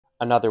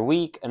Another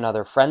week,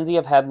 another frenzy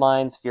of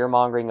headlines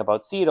fear-mongering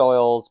about seed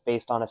oils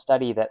based on a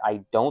study that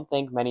I don't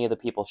think many of the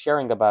people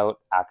sharing about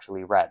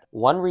actually read.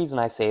 One reason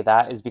I say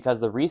that is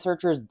because the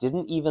researchers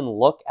didn't even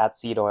look at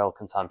seed oil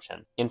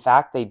consumption. In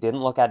fact, they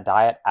didn't look at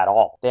diet at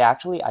all. They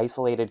actually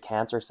isolated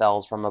cancer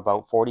cells from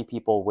about 40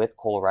 people with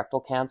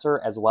colorectal cancer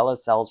as well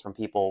as cells from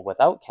people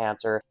without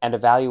cancer and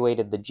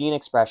evaluated the gene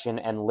expression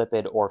and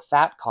lipid or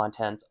fat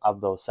content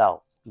of those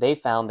cells. They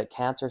found that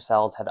cancer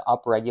cells had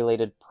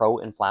upregulated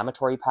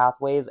pro-inflammatory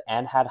pathways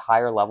and had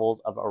higher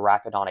levels of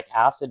arachidonic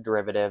acid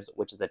derivatives,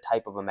 which is a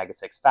type of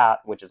omega-6 fat,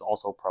 which is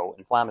also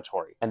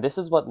pro-inflammatory. And this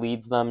is what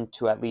leads them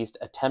to at least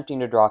attempting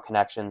to draw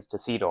connections to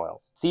seed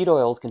oils. Seed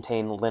oils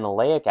contain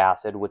linoleic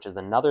acid, which is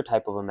another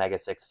type of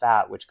omega-6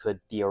 fat, which could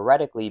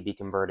theoretically be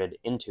converted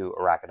into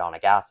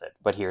arachidonic acid.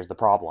 But here's the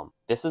problem.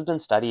 This has been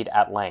studied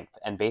at length,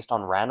 and based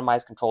on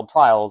randomized controlled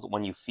trials,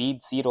 when you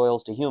feed seed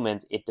oils to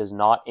humans, it does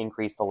not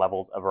increase the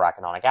levels of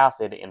arachidonic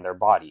acid in their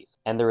bodies.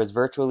 And there is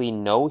virtually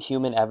no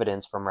human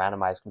evidence from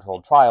randomized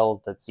controlled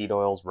trials that seed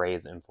oils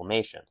raise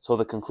inflammation. So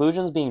the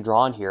conclusions being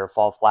drawn here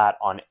fall flat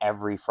on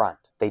every front.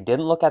 They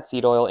didn't look at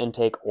seed oil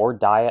intake or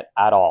diet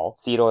at all.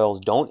 Seed oils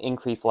don't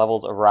increase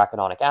levels of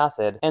arachidonic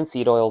acid, and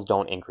seed oils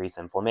don't increase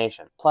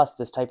inflammation. Plus,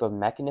 this type of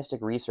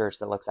mechanistic research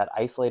that looks at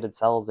isolated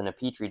cells in a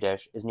petri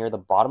dish is near the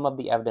bottom of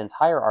the evidence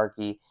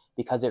hierarchy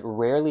because it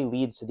rarely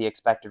leads to the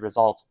expected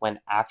results when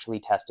actually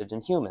tested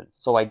in humans.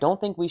 So I don't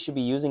think we should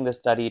be using this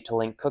study to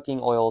link cooking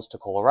oils to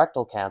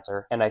colorectal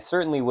cancer, and I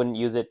certainly wouldn't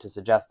use it to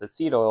suggest that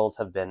seed oils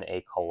have been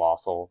a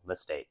colossal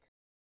mistake.